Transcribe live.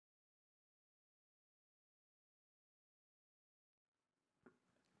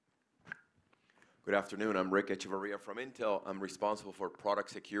Good afternoon. I'm Rick Echevarria from Intel. I'm responsible for product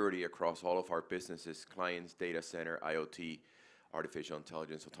security across all of our businesses, clients, data center, IoT, artificial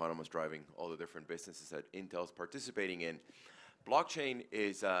intelligence, autonomous driving, all the different businesses that Intel's participating in. Blockchain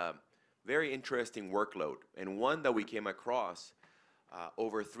is a very interesting workload, and one that we came across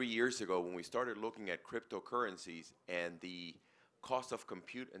over 3 years ago when we started looking at cryptocurrencies and the cost of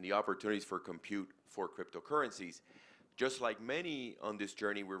compute and the opportunities for compute for cryptocurrencies. Just like many on this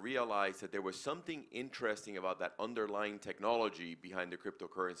journey, we realized that there was something interesting about that underlying technology behind the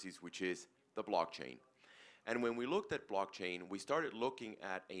cryptocurrencies, which is the blockchain. And when we looked at blockchain, we started looking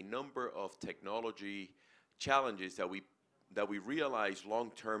at a number of technology challenges that we realized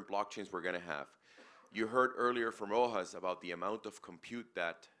long-term blockchains were going to have. You heard earlier from Rojas about the amount of compute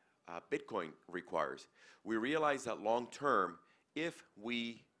that Bitcoin requires. We realized that long-term, if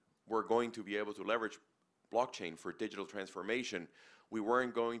we were going to be able to leverage blockchain for digital transformation, we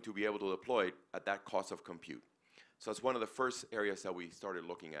weren't going to be able to deploy it at that cost of compute. So that's one of the first areas that we started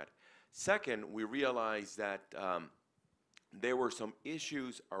looking at. Second, we realized that there were some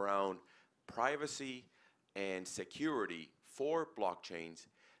issues around privacy and security for blockchains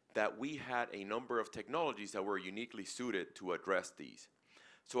that we had a number of technologies that were uniquely suited to address these.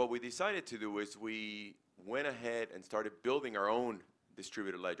 So what we decided to do is we went ahead and started building our own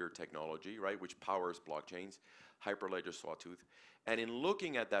distributed ledger technology, right, which powers blockchains, Hyperledger Sawtooth. And in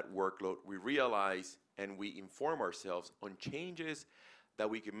looking at that workload, we realized and we inform ourselves on changes that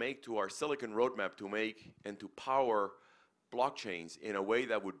we can make to our silicon roadmap to make and to power blockchains in a way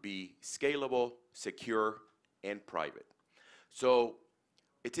that would be scalable, secure, and private. So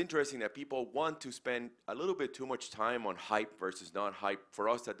it's interesting that people want to spend a little bit too much time on hype versus not hype. For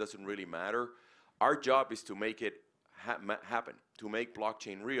us, that doesn't really matter. Our job is to make it happen, to make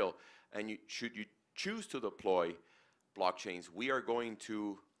blockchain real. And should you choose to deploy blockchains, we are going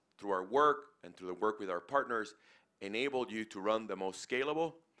to, through our work and through the work with our partners, enable you to run the most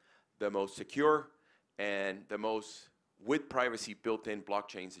scalable, the most secure, and the most with privacy built-in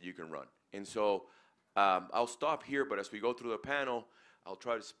blockchains that you can run. And so I'll stop here, but as we go through the panel, I'll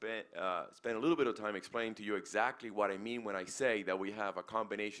try to spend a little bit of time explaining to you exactly what I mean when I say that we have a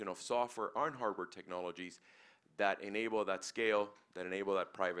combination of software and hardware technologies that enable that scale, that enable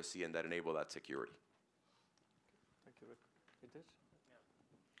that privacy, and that enable that security. Thank you, Rick. Hitesh?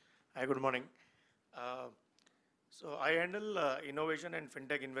 Hi, good morning. So I handle innovation and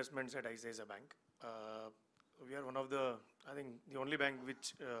fintech investments at ICICI Bank. We are one of the, I think, the only bank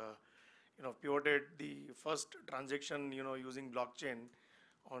which pivoted the first transaction, using blockchain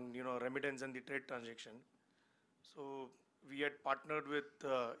on, remittance and the trade transaction. So we had partnered with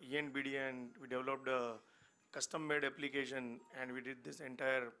ENBD and we developed a custom-made application, and we did this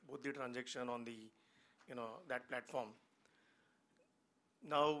entire both the transaction on the, that platform.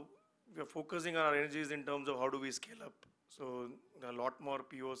 Now we are focusing our energies in terms of how do we scale up. So there are a lot more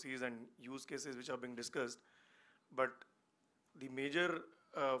POCs and use cases which are being discussed, but the major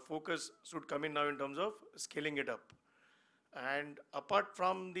focus should come in now in terms of scaling it up. And apart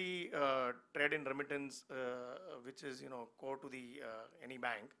from the trade and remittance, which is core to the any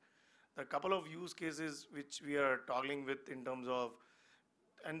bank, there are a couple of use cases which we are toggling with in terms of,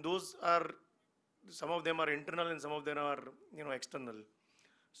 and those are, some of them are internal and some of them are external.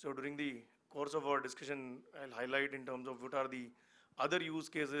 So during the course of our discussion, I'll highlight in terms of what are the other use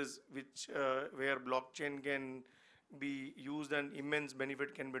cases which where blockchain can be used and immense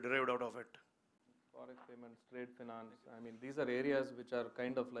benefit can be derived out of it. Forex payments, trade finance. I mean, these are areas which are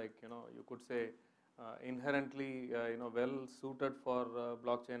kind of like, you could say inherently, well suited for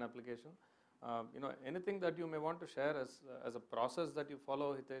blockchain application. Anything that you may want to share as a process that you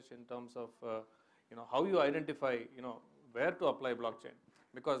follow, Hitesh, in terms of, how you identify, where to apply blockchain?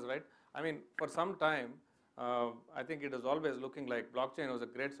 Because, right, I mean, for some time, I think it is always looking like blockchain was a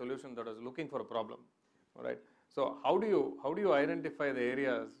great solution that was looking for a problem, all right? So how do you identify the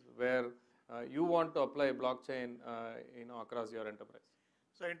areas where you want to apply blockchain, across your enterprise?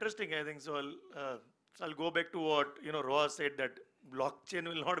 So interesting, I think. So I'll go back to what Roa said, that blockchain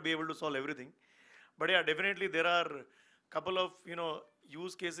will not be able to solve everything, but yeah, definitely there are a couple of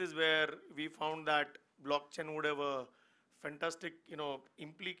use cases where we found that blockchain would have a fantastic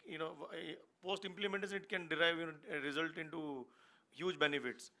post implementation it can derive result into huge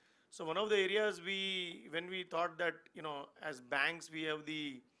benefits. So one of the areas when we thought that as banks we have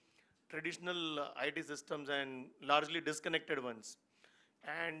the traditional IT systems and largely disconnected ones,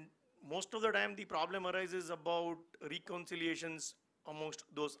 and most of the time the problem arises about reconciliations amongst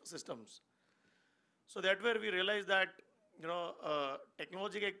those systems. So that where we realized that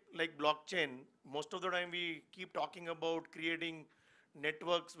technology like blockchain, most of the time we keep talking about creating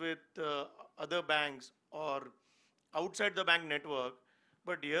networks with other banks or outside the bank network.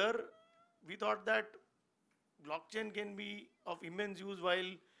 But here we thought that blockchain can be of immense use,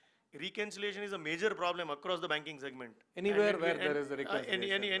 while reconciliation is a major problem across the banking segment. Anywhere where there is a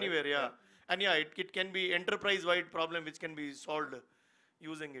reconciliation. Anywhere, yeah. And yeah, it can be enterprise-wide problem which can be solved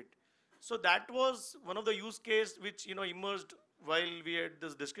using it. So that was one of the use case which emerged while we had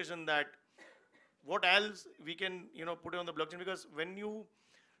this discussion, that what else we can put on the blockchain, because when you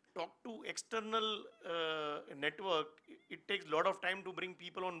talk to external network, it takes a lot of time to bring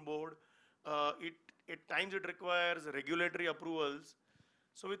people on board. At times it requires regulatory approvals.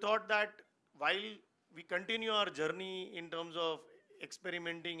 So we thought that while we continue our journey in terms of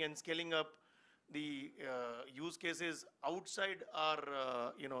experimenting and scaling up the use cases outside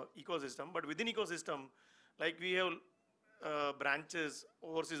our ecosystem, but within ecosystem, like we have branches,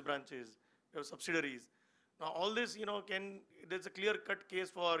 overseas branches, we have subsidiaries. Now all this there's a clear-cut case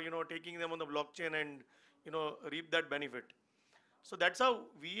for taking them on the blockchain and reap that benefit. So that's how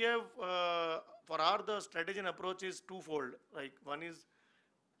we have the strategy and approach is twofold. Like, one is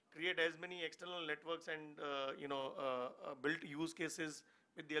create as many external networks and build use cases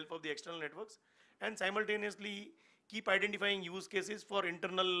with the help of the external networks, and simultaneously keep identifying use cases for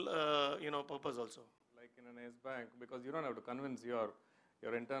internal purpose also. Like in an S bank, because you don't have to convince your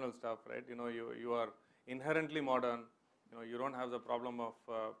internal staff, right? You are inherently modern. You don't have the problem of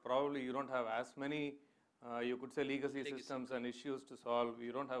probably you don't have as many you could say legacy systems and issues to solve.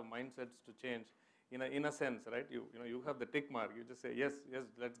 You don't have mindsets to change. In a sense, right? You have the tick mark. You just say yes,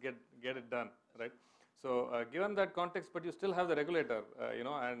 let's get it done, right? So given that context, but you still have the regulator,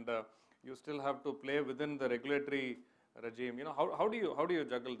 and you still have to play within the regulatory regime. How do you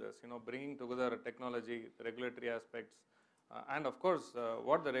juggle this? Bringing together technology, the regulatory aspects, and of course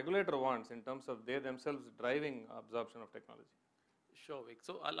what the regulator wants in terms of they themselves driving absorption of technology. Sure, Vic.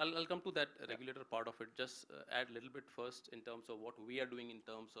 So I'll come to that regulator part of it. Just add a little bit first in terms of what we are doing in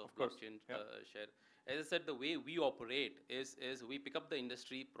terms of blockchain share. As I said, the way we operate is we pick up the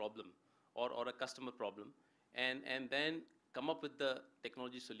industry problem or a customer problem, and then come up with the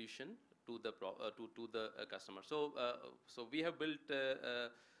technology solution to the customer. So we have built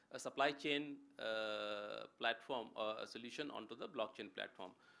a supply chain platform, a solution onto the blockchain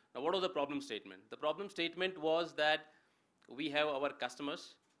platform. Now, what was the problem statement? The problem statement was that we have our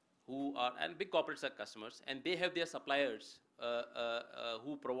customers who are, and big corporates are customers, and they have their suppliers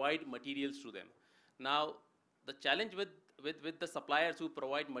who provide materials to them. Now, the challenge with the suppliers who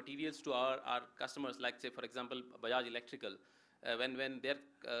provide materials to our customers, like say for example Bajaj Electrical, when their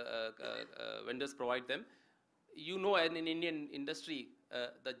vendors provide them, in Indian industry,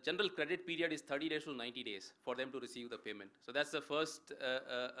 the general credit period is 30 days to 90 days for them to receive the payment. So that's the first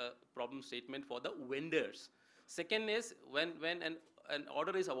problem statement for the vendors. Second is when an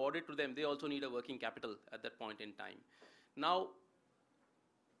order is awarded to them, they also need a working capital at that point in time. Now,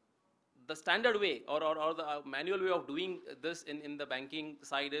 the standard way or the manual way of doing this in the banking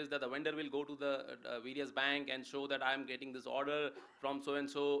side is that the vendor will go to the various bank and show that I am getting this order from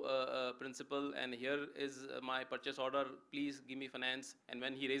so-and-so principal, and here is my purchase order, please give me finance. And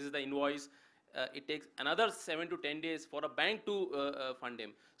when he raises the invoice, it takes another 7 to 10 days for a bank to fund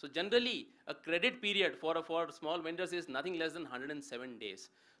him. So generally, a credit period for small vendors is nothing less than 107 days.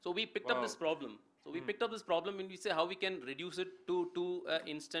 So we picked up this problem. So we picked up this problem and we say how we can reduce it to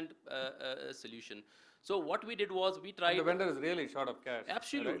instant solution. So what we did was we tried. And the vendor is really short of cash.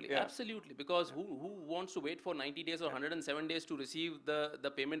 Absolutely, right? absolutely. Because who wants to wait for 90 days or 107 days to receive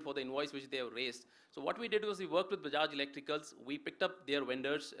the payment for the invoice which they have raised? So what we did was we worked with Bajaj Electricals. We picked up their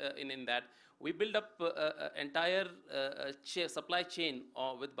vendors in that. We built up entire supply chain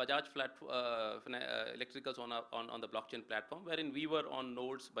with Bajaj Electricals on the blockchain platform, wherein we were on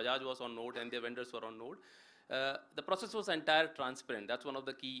nodes, Bajaj was on node, and their vendors were on node. The process was entire transparent. That's one of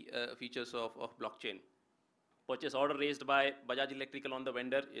the key features of blockchain. Purchase order raised by Bajaj Electrical on the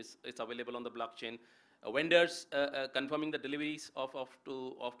vendor is available on the blockchain. Vendors confirming the deliveries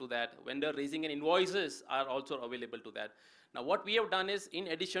to that. Vendor raising an invoices are also available to that. Now, what we have done is, in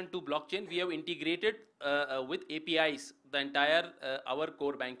addition to blockchain, we have integrated with APIs the entire our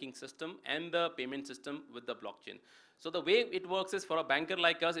core banking system and the payment system with the blockchain. So the way it works is, for a banker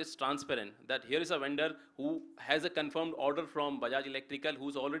like us, it's transparent that here is a vendor who has a confirmed order from Bajaj Electrical,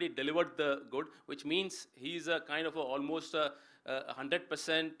 who's already delivered the good, which means he's a kind of almost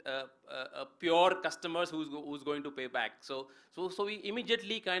 100% pure customers who's going to pay back. So we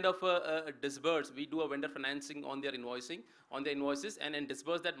immediately kind of disburse. We do a vendor financing on their invoices and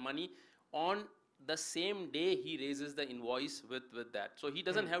disburse that money on the same day he raises the invoice with that. So he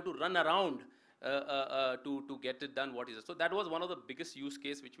doesn't have to run around to get it done what is it. So that was one of the biggest use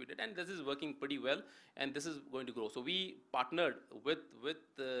case which we did, and this is working pretty well, and this is going to grow. So we partnered with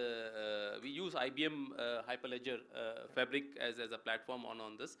we use IBM Hyperledger Fabric as a platform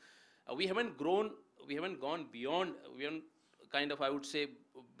on this. We haven't gone beyond, we haven't kind of, I would say,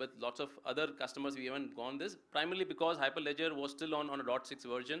 with lots of other customers, we haven't gone this, primarily because Hyperledger was still on a .6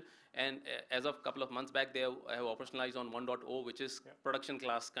 version, and as of a couple of months back, they have operationalized on 1.0, which is production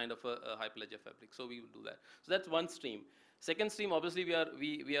class kind of a Hyperledger Fabric. So we will do that. So that's one stream. Second stream, obviously, we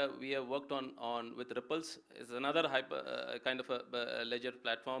have worked on with Ripples. It's another kind of a ledger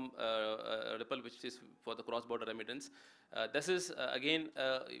platform, Ripple, which is for the cross-border remittance. This is again,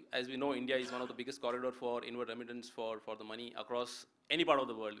 as we know, India is one of the biggest corridor for inward remittance for the money across any part of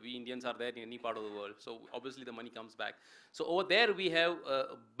the world. We Indians are there in any part of the world, so obviously the money comes back. So over there we have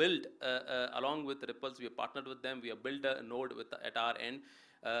built along with Ripples. We have partnered with them. We have built a node at our end,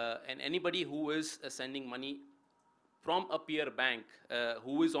 and anybody who is sending money from a peer bank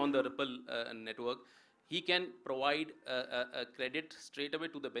who is on the Ripple network, he can provide a credit straight away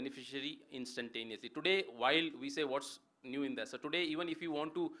to the beneficiary instantaneously. Today, while we say what's new in that, so today even if you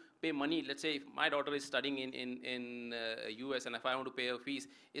want to pay money, let's say if my daughter is studying in US, and if I want to pay her fees,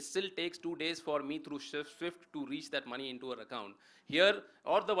 it still takes 2 days for me through Swift to reach that money into her account. Here,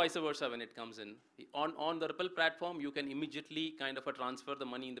 or the vice versa when it comes in. On the Ripple platform, you can immediately kind of transfer the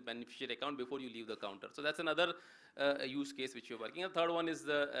money in the beneficiary account before you leave the counter. So that's another use case which we're working. And the third one is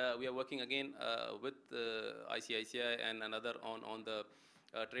we are working again with ICICI and another on the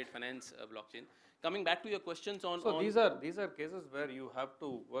trade finance blockchain. Coming back to your questions on... So these are cases where you have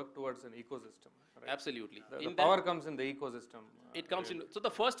to work towards an ecosystem, right? Absolutely. The power comes in the ecosystem. It comes in. So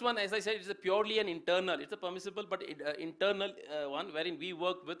the first one, as I said, is a purely an internal. It's a permissible but internal one wherein we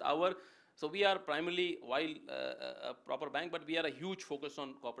work with our... So we are primarily, while a proper bank, but we are a huge focus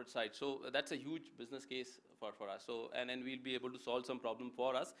on corporate side. So that's a huge business case for us. So and we'll be able to solve some problem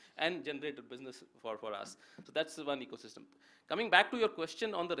for us and generate a business for us. So that's the one ecosystem. Coming back to your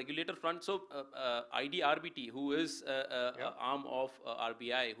question on the regulator front, so IDRBT, who is an arm of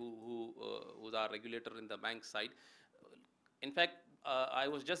RBI, who's our regulator in the bank side. In fact, I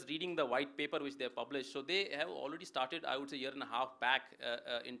was just reading the white paper which they have published. So they have already started, I would say, 1.5 years back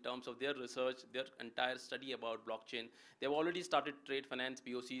in terms of their research, their entire study about blockchain. They've already started trade finance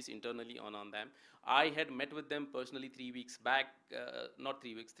POCs internally on them. I had met with them personally 3 weeks back, not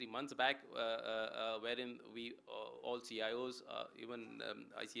 3 weeks, 3 months back, wherein we, all CIOs, even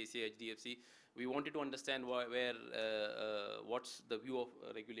ICICI, HDFC, we wanted to understand what's the view of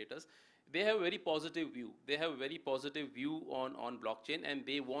regulators. They have a very positive view. They have a very positive view on blockchain, and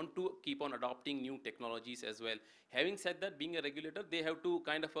they want to keep on adopting new technologies as well. Having said that, being a regulator, they have to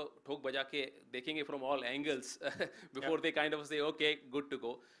kind of thok baja ke dekhenge from all angles before they kind of say, okay, good to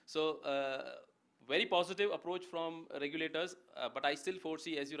go. So very positive approach from regulators, but I still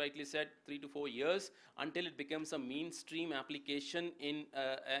foresee, as you rightly said, 3 to 4 years until it becomes a mainstream application in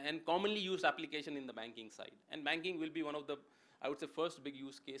and commonly used application in the banking side. And banking will be one of the, I would say, first big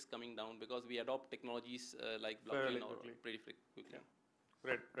use case coming down, because we adopt technologies like blockchain pretty quickly. Yeah.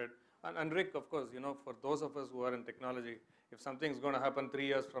 Great. And Rick, of course, for those of us who are in technology, if something's going to happen 3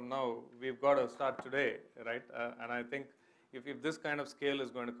 years from now, we've got to start today, right? And I think if this kind of scale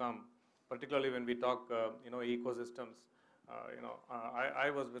is going to come, particularly when we talk, ecosystems, I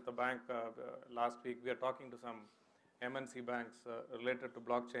was with a bank last week. We are talking to some MNC banks related to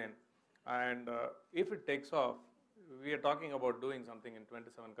blockchain, and if it takes off, we are talking about doing something in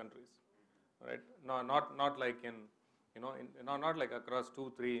 27 countries, right? No, not like not like across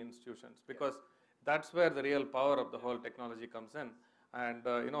 2-3 institutions, because that's where the real power of the whole technology comes in. And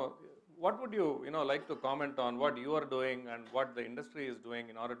what would you like to comment on what you are doing and what the industry is doing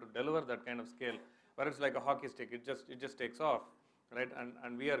in order to deliver that kind of scale, where it's like a hockey stick, it just takes off, right?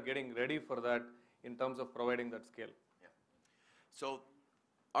 And we are getting ready for that in terms of providing that scale. Yeah. So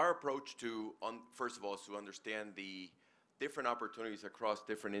our approach to, first of all, is to understand the different opportunities across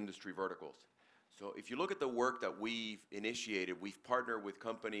different industry verticals. So if you look at the work that we've initiated, we've partnered with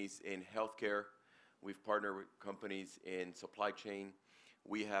companies in healthcare, we've partnered with companies in supply chain,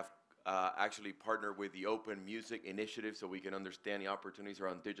 we have actually partnered with the Open Music Initiative so we can understand the opportunities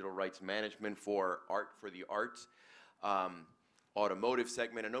around digital rights management for the arts, automotive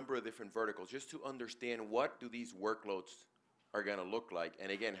segment, a number of different verticals, just to understand what do these workloads are going to look like. And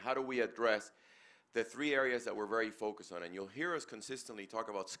again, how do we address the 3 areas that we're very focused on? And you'll hear us consistently talk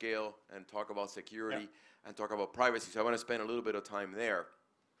about scale and talk about security and talk about privacy. So I want to spend a little bit of time there.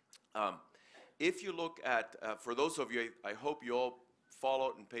 If you look at, for those of you, I hope you all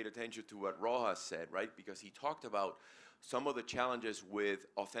followed and paid attention to what Rojas said, right? Because he talked about some of the challenges with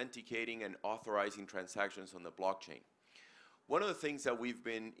authenticating and authorizing transactions on the blockchain. One of the things that we've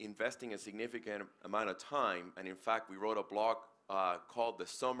been investing a significant amount of time, and in fact we wrote a blog called The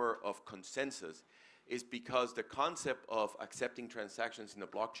Summer of Consensus, is because the concept of accepting transactions in the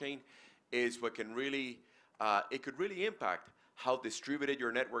blockchain is what can really, it could really impact how distributed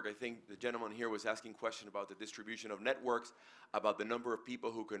your network. I think the gentleman here was asking questions about the distribution of networks, about the number of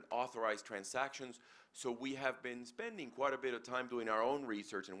people who can authorize transactions. So we have been spending quite a bit of time doing our own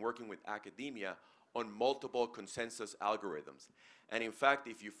research and working with academia on multiple consensus algorithms. And in fact,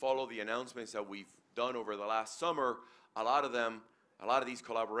 if you follow the announcements that we've done over the last summer, a lot of these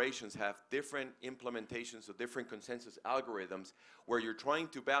collaborations have different implementations of different consensus algorithms where you're trying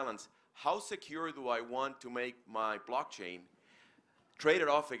to balance how secure do I want to make my blockchain, trade it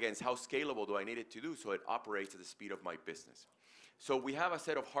off against how scalable do I need it to do so it operates at the speed of my business. So we have a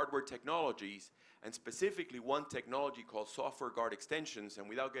set of hardware technologies, and specifically one technology called software guard extensions, and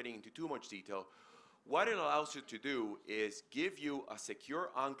without getting into too much detail, what it allows you to do is give you a secure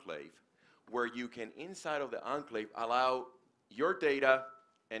enclave where you can, inside of the enclave, allow your data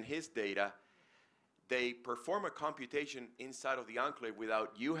and his data. They perform a computation inside of the enclave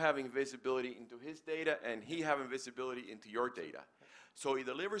without you having visibility into his data and he having visibility into your data. So it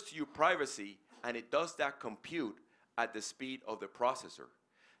delivers to you privacy, and it does that compute at the speed of the processor.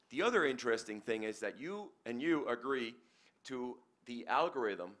 The other interesting thing is that you agree to the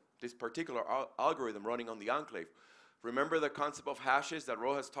algorithm, this particular algorithm running on the enclave. Remember the concept of hashes that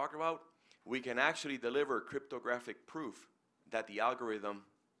Ro has talked about? We can actually deliver cryptographic proof that the algorithm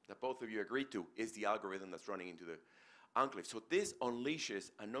that both of you agreed to is the algorithm that's running into the enclave. So this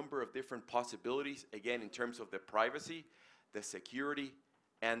unleashes a number of different possibilities, again, in terms of the privacy, the security,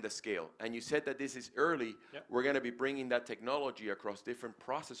 and the scale. And you said that this is early. Yep. We're going to be bringing that technology across different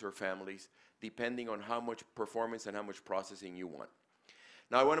processor families depending on how much performance and how much processing you want.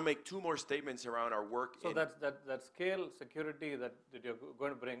 Now I want to make two more statements around our work. So that scale security that you're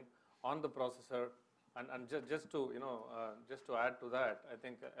going to bring on the processor, and just to add to that, I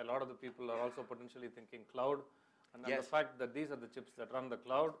think a lot of the people are also potentially thinking cloud, and Yes. the fact that these are the chips that run the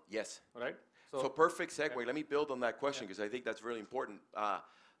cloud. Yes. Right. So perfect segue. Let me build on that question because I think that's really important.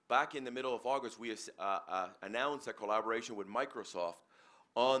 Back in the middle of August, we announced a collaboration with Microsoft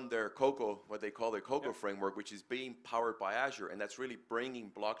on their COCO, what they call their COCO framework, which is being powered by Azure, and that's really bringing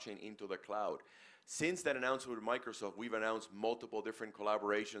blockchain into the cloud. Since that announcement with Microsoft, we've announced multiple different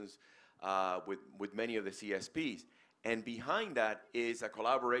collaborations with many of the CSPs. And behind that is a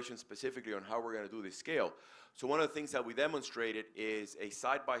collaboration specifically on how we're going to do this scale. So one of the things that we demonstrated is a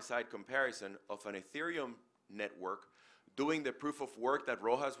side-by-side comparison of an Ethereum network doing the proof of work that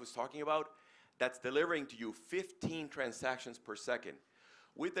Rojas was talking about that's delivering to you 15 transactions per second.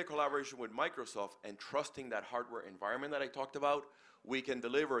 With the collaboration with Microsoft and trusting that hardware environment that I talked about, we can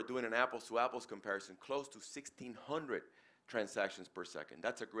deliver, doing an apples-to-apples comparison, close to 1,600 transactions per second.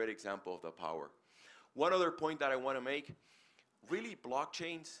 That's a great example of the power. One other point that I want to make, really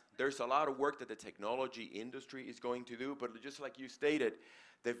blockchains, there's a lot of work that the technology industry is going to do, but just like you stated,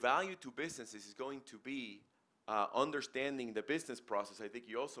 the value to businesses is going to be understanding the business process. I think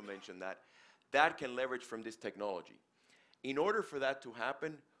you also mentioned that can leverage from this technology. In order for that to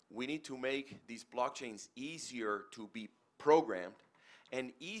happen, we need to make these blockchains easier to be programmed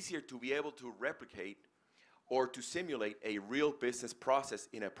and easier to be able to replicate or to simulate a real business process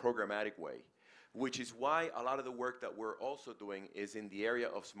in a programmatic way, which is why a lot of the work that we're also doing is in the area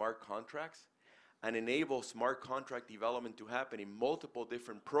of smart contracts and enable smart contract development to happen in multiple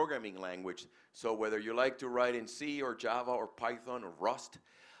different programming languages. So whether you like to write in C or Java or Python or Rust,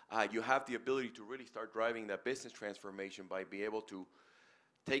 you have the ability to really start driving that business transformation by being able to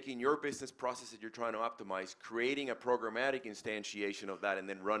taking your business process that you're trying to optimize, creating a programmatic instantiation of that, and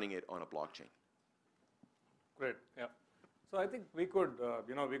then running it on a blockchain. Great. Yeah. So I think we could,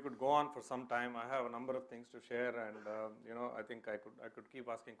 we could go on for some time. I have a number of things to share, and I think I could keep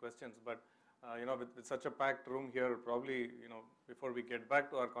asking questions. But with such a packed room here, probably before we get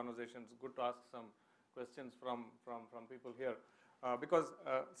back to our conversations, good to ask some questions from people here. Because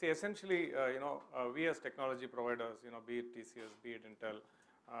see, essentially, we as technology providers, be it TCS, be it Intel,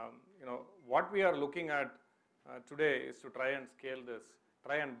 what we are looking at today is to try and scale this,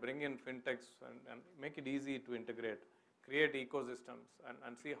 try and bring in fintechs and make it easy to integrate, create ecosystems,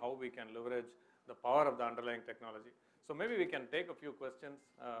 and see how we can leverage the power of the underlying technology. So maybe we can take a few questions,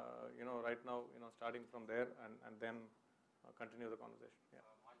 right now, starting from there, and then continue the conversation. Yeah.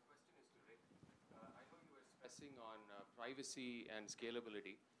 My question is to Rick. I know you were stressing on privacy and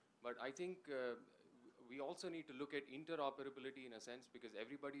scalability, but I think we also need to look at interoperability in a sense, because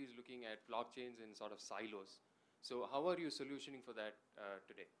everybody is looking at blockchains in sort of silos. So how are you solutioning for that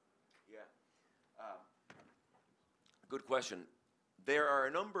today? Yeah. Good question. There are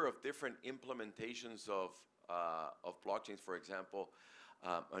a number of different implementations of blockchains. For example,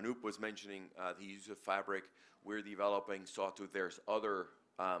 Anup was mentioning the use of Fabric. We're developing Sawtooth. There's other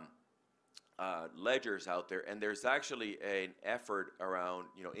ledgers out there, and there's actually an effort around,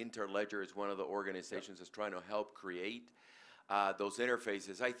 Interledger is one of the organizations that's trying to help create those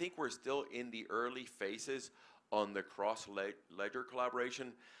interfaces. I think we're still in the early phases on the cross-ledger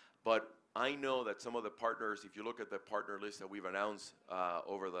collaboration, but I know that some of the partners, if you look at the partner list that we've announced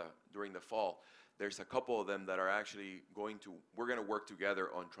during the fall, there's a couple of them that are actually we're going to work together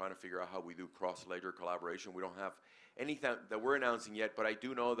on trying to figure out how we do cross-ledger collaboration. We don't have anything that we're announcing yet, but I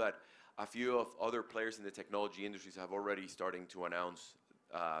do know that a few of other players in the technology industries have already starting to announce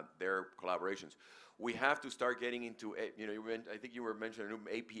their collaborations. We have to start getting into, I think you were mentioning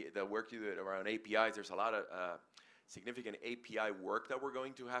the work you did around APIs. There's a lot of significant API work that we're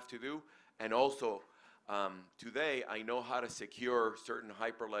going to have to do. And also, today, I know how to secure certain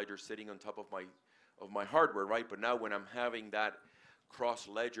hyperledgers sitting on top of my hardware, right? But now when I'm having that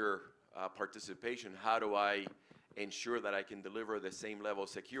cross-ledger participation, how do I ensure that I can deliver the same level of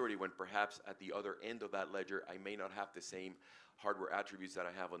security when perhaps at the other end of that ledger, I may not have the same hardware attributes that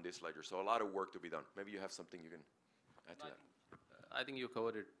I have on this ledger. So a lot of work to be done. Maybe you have something you can add to that. I think you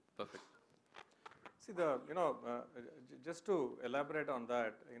covered it perfect. See, just to elaborate on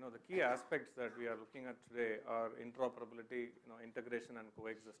that, the key aspects that we are looking at today are interoperability, integration and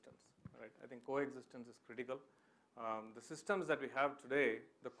coexistence, right? I think coexistence is critical. The systems that we have today,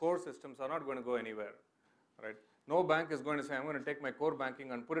 the core systems are not going to go anywhere, right? No bank is going to say, I'm going to take my core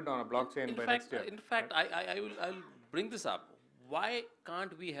banking and put it on a blockchain by next year. In fact, right? I'll bring this up. Why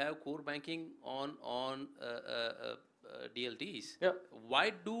can't we have core banking on DLTs? Yeah. Why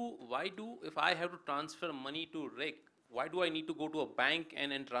do if I have to transfer money to Rick, why do I need to go to a bank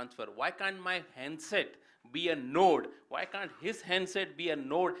and transfer? Why can't my handset be a node? Why can't his handset be a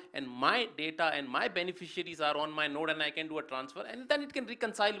node and my data and my beneficiaries are on my node and I can do a transfer and then it can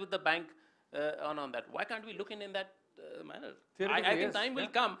reconcile with the bank on that? Why can't we look in that manner? I think time will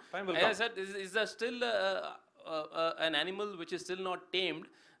come. Time will As come. I said, is there still an animal which is still not tamed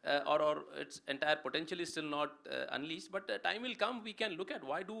or its entire potential is still not unleashed, but time will come, we can look at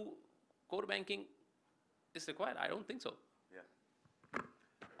why do core banking is required. I don't think so. Yeah. I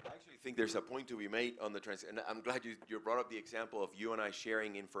actually think there's a point to be made on the and I'm glad you brought up the example of you and I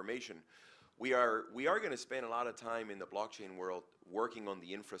sharing information. We are going to spend a lot of time in the blockchain world working on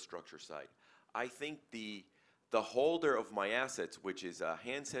the infrastructure side. I think the holder of my assets, which is a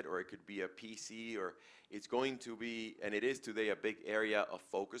handset or it could be a PC, or it's going to be, and it is today, a big area of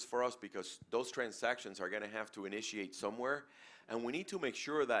focus for us because those transactions are going to have to initiate somewhere. And we need to make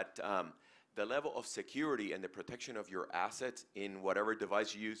sure that the level of security and the protection of your assets in whatever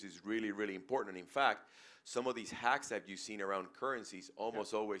device you use is really, really important. And in fact, some of these hacks that you've seen around currencies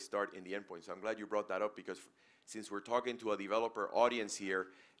almost always start in the endpoint. So I'm glad you brought that up because since we're talking to a developer audience here,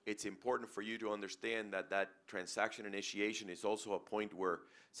 it's important for you to understand that that transaction initiation is also a point where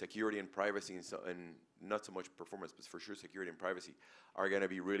security and privacy and not so much performance, but for sure security and privacy are going to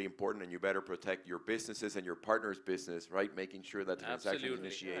be really important, and you better protect your businesses and your partner's business, right? Making sure that the transaction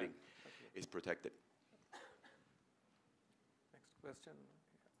initiating is protected. Next question.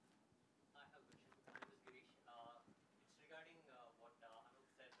 I have a question. This is Girish. It's regarding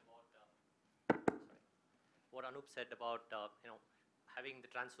what Anup said about having the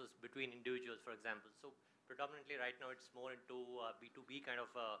transfers between individuals, for example. So predominantly right now it's more into B2B kind of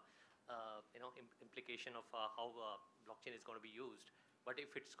implication of how blockchain is going to be used. But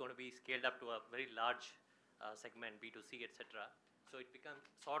if it's going to be scaled up to a very large segment, B2C, etc., so it becomes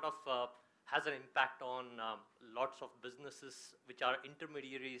sort of has an impact on lots of businesses which are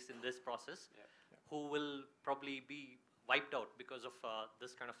intermediaries in this process, who will probably be wiped out because of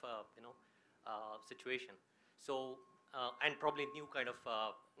this kind of situation. So and probably new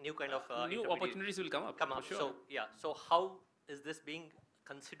opportunities will come up. Sure. So yeah. So how is this being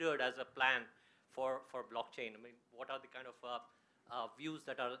considered as a plan for blockchain? I mean, what are the kind of views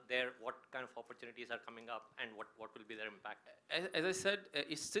that are there? What kind of opportunities are coming up, and what will be their impact? As I said,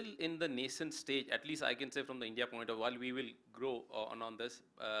 it's still in the nascent stage. At least I can say from the India point of view, while we will grow on this,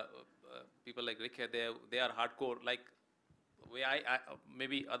 people like Rick here, they are hardcore. Like way I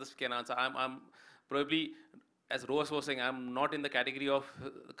maybe others can answer. I'm probably, as Rose was saying, I'm not in the category of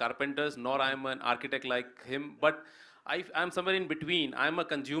carpenters, nor I'm an architect like him, but I'm somewhere in between. I'm a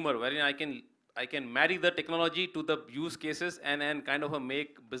consumer, wherein I can marry the technology to the use cases and kind of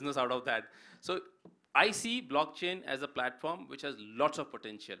make business out of that. So I see blockchain as a platform which has lots of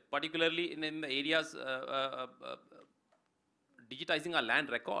potential, particularly in the areas digitizing our land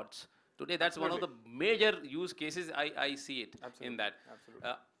records. Today, that's one of the major use cases I see it in that. Absolutely.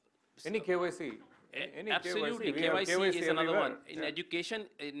 Any KYC. Any Absolutely, KYC, KYC is another everywhere. one.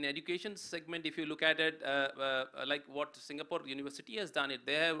 In education segment, if you look at it, like what Singapore University has done it,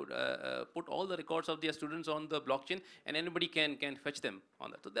 they have put all the records of their students on the blockchain, and anybody can fetch them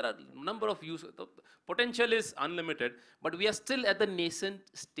on that. So there are a number of use. The potential is unlimited, but we are still at the nascent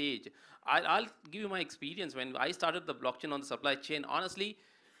stage. I'll give you my experience when I started the blockchain on the supply chain. Honestly,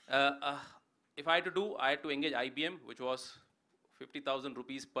 if I had to do, I had to engage IBM, which was 50,000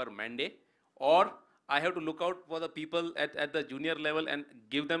 rupees per Monday, or I have to look out for the people at the junior level and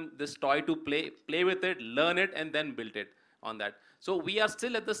give them this toy to play with it, learn it, and then build it on that. So we are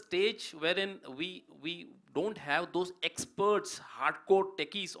still at the stage wherein we don't have those experts, hardcore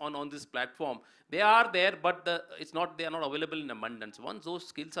techies on this platform. They are there, but they are not available in abundance. Once those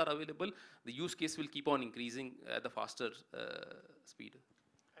skills are available, the use case will keep on increasing at the faster speed.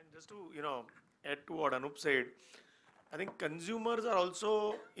 And just to add to what Anup said, I think consumers are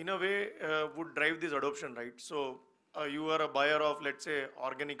also, in a way, would drive this adoption, right? So you are a buyer of, let's say,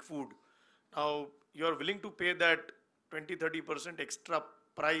 organic food. Now, you are willing to pay that 20-30% extra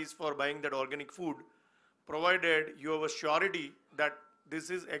price for buying that organic food, provided you have a surety that this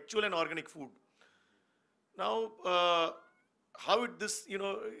is actual and organic food. Now, how this,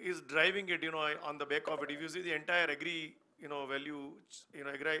 is driving it, on the back of it, if you see the entire agri, value,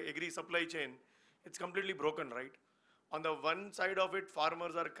 agri supply chain, it's completely broken, right? On the one side of it,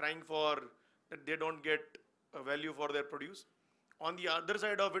 farmers are crying for that they don't get a value for their produce. On the other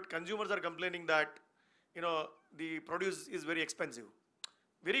side of it, consumers are complaining that, the produce is very expensive.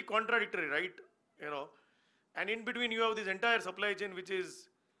 Very contradictory, right? And in between you have this entire supply chain which is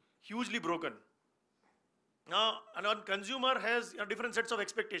hugely broken. Now, and on consumer has different sets of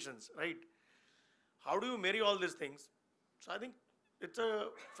expectations, right? How do you marry all these things? So I think it's a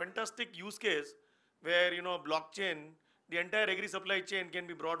fantastic use case where, blockchain, the entire agri supply chain can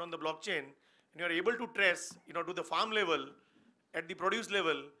be brought on the blockchain, and you are able to trace, to the farm level, at the produce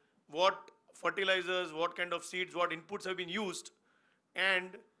level, what fertilizers, what kind of seeds, what inputs have been used,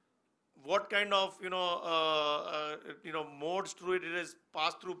 and what kind of, modes through it is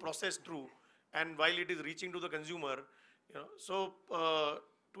passed through, processed through, and while it is reaching to the consumer, So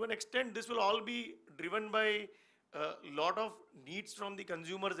to an extent, this will all be driven by a lot of needs from the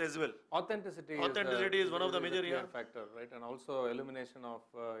consumers as well. Authenticity is one of the major factor, right? And also elimination of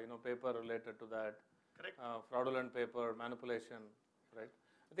paper related to that. Correct. Fraudulent paper, manipulation, right?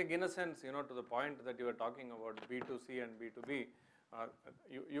 I think in a sense, to the point that you were talking about B2C and B2B,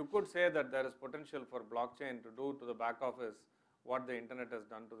 you could say that there is potential for blockchain to do to the back office what the internet has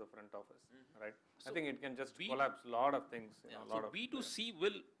done to the front office, right? So I think it can just collapse a lot of things. So B2C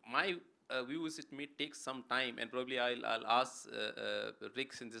will, my view is it may take some time, and probably I'll ask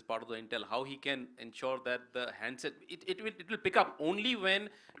Rick in this part of the Intel how he can ensure that the handset, it will pick up only when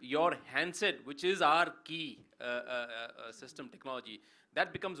your handset, which is our key system technology,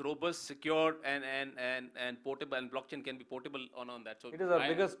 that becomes robust, secure, and portable, and blockchain can be portable on that. So it is our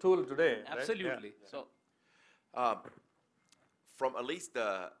biggest tool today. Absolutely. Right? So from at least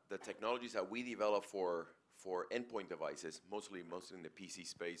the technologies that we develop for endpoint devices, mostly in the PC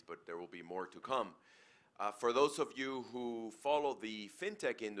space, but there will be more to come. For those of you who follow the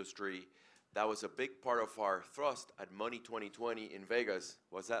fintech industry, that was a big part of our thrust at Money 2020 in Vegas.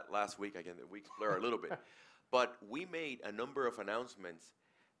 Was that last week? Again, the weeks blur a little bit. But we made a number of announcements.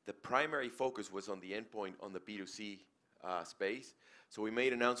 The primary focus was on the endpoint on the B2C space. So we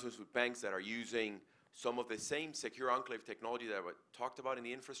made announcements with banks that are using some of the same secure enclave technology that I talked about in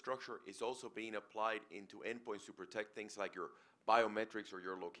the infrastructure is also being applied into endpoints to protect things like your biometrics or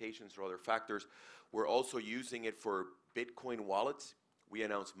your locations or other factors. We're also using it for Bitcoin wallets. We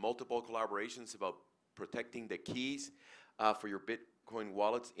announced multiple collaborations about protecting the keys for your Bitcoin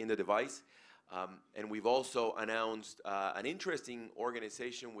wallets in the device. And we've also announced an interesting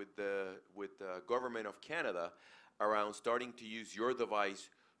organization with the government of Canada around starting to use your device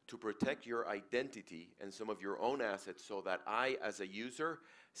to protect your identity and some of your own assets so that I, as a user,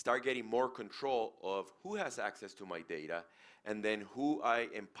 start getting more control of who has access to my data and then who I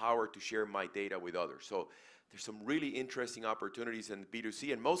empower to share my data with others. So there's some really interesting opportunities in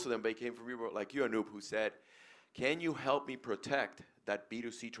B2C, and most of them came from people like you, Anup, who said, can you help me protect that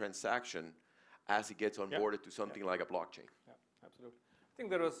B2C transaction as it gets onboarded to something like a blockchain? Yeah, absolutely. I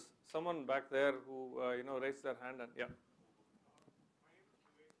think there was someone back there who raised their hand, and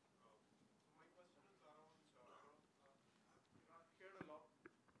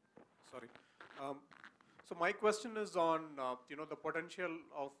Sorry. So my question is on, the potential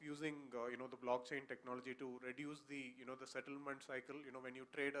of using, the blockchain technology to reduce the, the settlement cycle. When you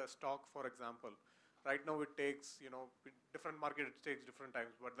trade a stock, for example, right now it takes, different market, it takes different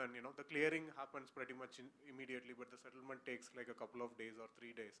times, but then, the clearing happens pretty much immediately, but the settlement takes like a couple of days or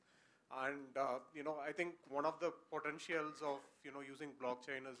 3 days. And, I think one of the potentials of, using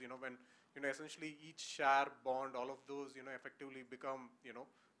blockchain is, when, essentially each share, bond, all of those, effectively become,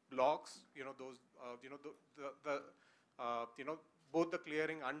 blocks, those, both the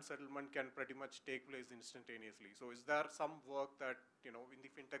clearing and settlement can pretty much take place instantaneously. So is there some work that, in the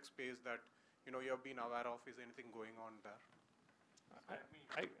fintech space that, you have been aware of? Is anything going on there?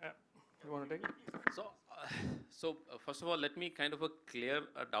 You want to take it? So, first of all, let me kind of clear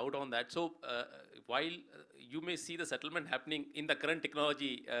a doubt on that. So, while you may see the settlement happening in the current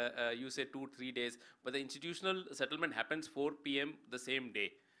technology, you say 2-3 days, but the institutional settlement happens 4 p.m. the same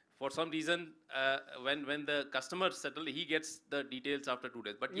day. For some reason, when the customer settled, he gets the details after 2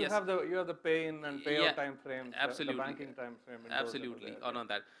 days. But you have the pay in and payout yeah, time frames, absolutely, the banking time frame. absolutely on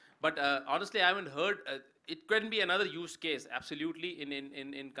that. But honestly, I haven't heard. It can be another use case, absolutely,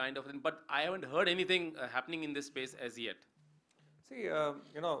 in kind of thing. But I haven't heard anything happening in this space as yet. See,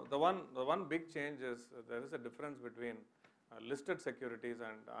 the one big change is there is a difference between listed securities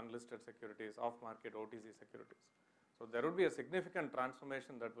and unlisted securities, off-market OTC securities. So there would be a significant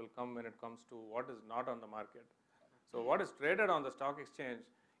transformation that will come when it comes to what is not on the market. So what is traded on the stock exchange,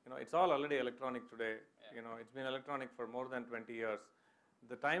 it's all already electronic today. Yeah. It's been electronic for more than 20 years.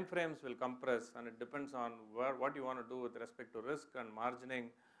 The time frames will compress, and it depends on what you want to do with respect to risk and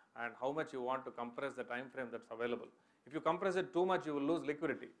margining, and how much you want to compress the time frame that's available. If you compress it too much, you will lose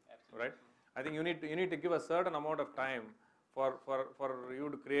liquidity. Absolutely. Right? I think you need to give a certain amount of time for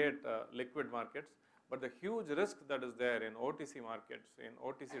you to create liquid markets. But the huge risk that is there in OTC markets, in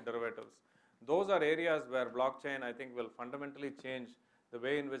OTC derivatives, those are areas where blockchain, I think, will fundamentally change the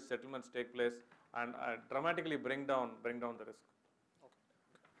way in which settlements take place and dramatically bring down the risk. Okay.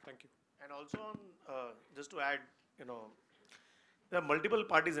 Thank you. And also, just to add, there are multiple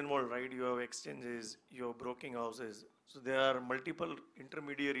parties involved, right? You have exchanges, you have broking houses. So there are multiple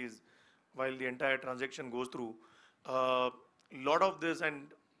intermediaries while the entire transaction goes through. Lot of this,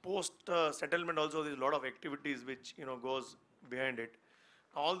 and post settlement also, there's a lot of activities which goes behind it.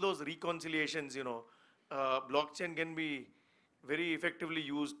 All those reconciliations, blockchain can be very effectively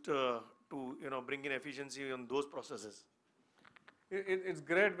used to bring in efficiency on those processes. It's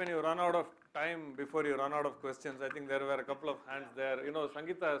great when you run out of time before you run out of questions. I think there were a couple of hands there.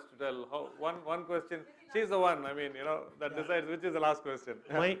 Sangeeta has to tell one question. She's the one. I mean, that decides which is the last question.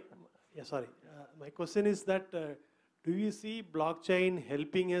 My question is that. Do you see blockchain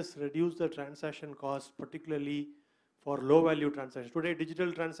helping us reduce the transaction cost, particularly for low-value transactions? Today,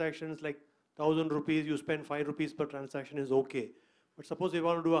 digital transactions like 1,000 rupees, you spend 5 rupees per transaction is okay. But suppose you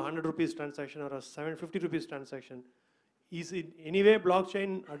want to do a 100 rupees transaction or a 750 rupees transaction, is in any way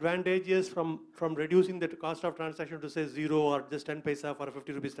blockchain advantageous from reducing the cost of transaction to say 0 or just 10 paisa for a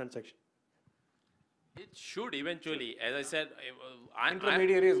 50 rupees transaction? It should eventually, as I said,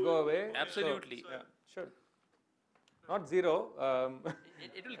 intermediaries go away. Absolutely. So, yeah, should. Not 0.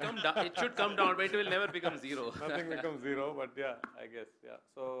 It will come down. It should come down, but it will never become 0. Nothing becomes 0, but yeah, I guess, yeah.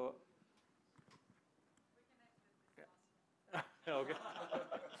 So, yeah. Okay.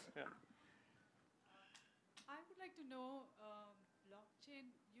 Yeah. I would like to know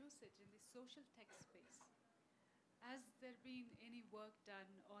blockchain usage in the social tech space. Has there been any work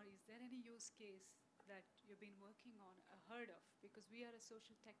done, or is there any use case that you've been working on or heard of? Because we are a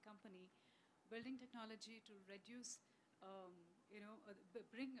social tech company building technology to reduce,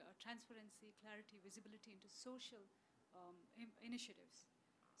 bring transparency, clarity, visibility into social initiatives.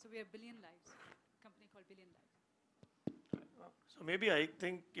 So we are Billion Lives, a company called Billion Lives. So maybe I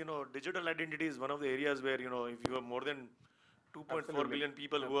think, digital identity is one of the areas where, if you have more than 2.4 billion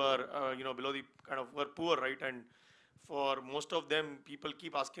people who are, below the kind of, who are poor, right? And for most of them, people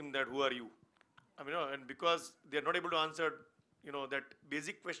keep asking that, who are you? I mean, and because they're not able to answer, that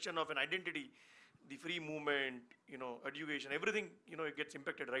basic question of an identity, the free movement, education, everything, it gets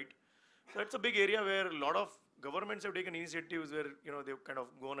impacted, right? So that's a big area where a lot of governments have taken initiatives where, they've kind of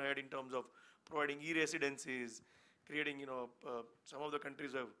gone ahead in terms of providing e-residencies, creating, some of the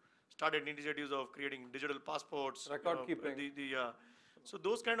countries have started initiatives of creating digital passports. Record keeping. So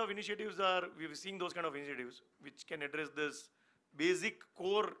those kind of initiatives we're seeing those kind of initiatives which can address this basic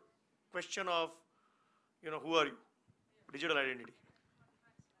core question of, who are you? Digital identity.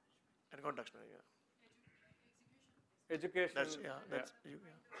 And context management, yeah. Education. That's, yeah.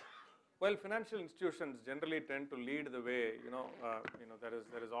 Well, financial institutions generally tend to lead the way.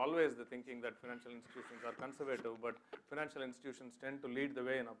 There is always the thinking that financial institutions are conservative, but financial institutions tend to lead the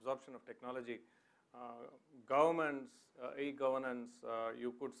way in absorption of technology. Governments, e-governance,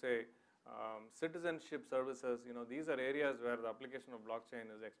 you could say, citizenship services. These are areas where the application of blockchain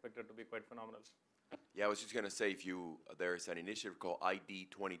is expected to be quite phenomenal. Yeah, I was just going to say, there's an initiative called ID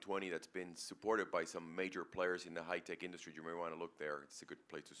 2020 that's been supported by some major players in the high-tech industry. You may want to look there. It's a good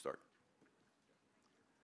place to start.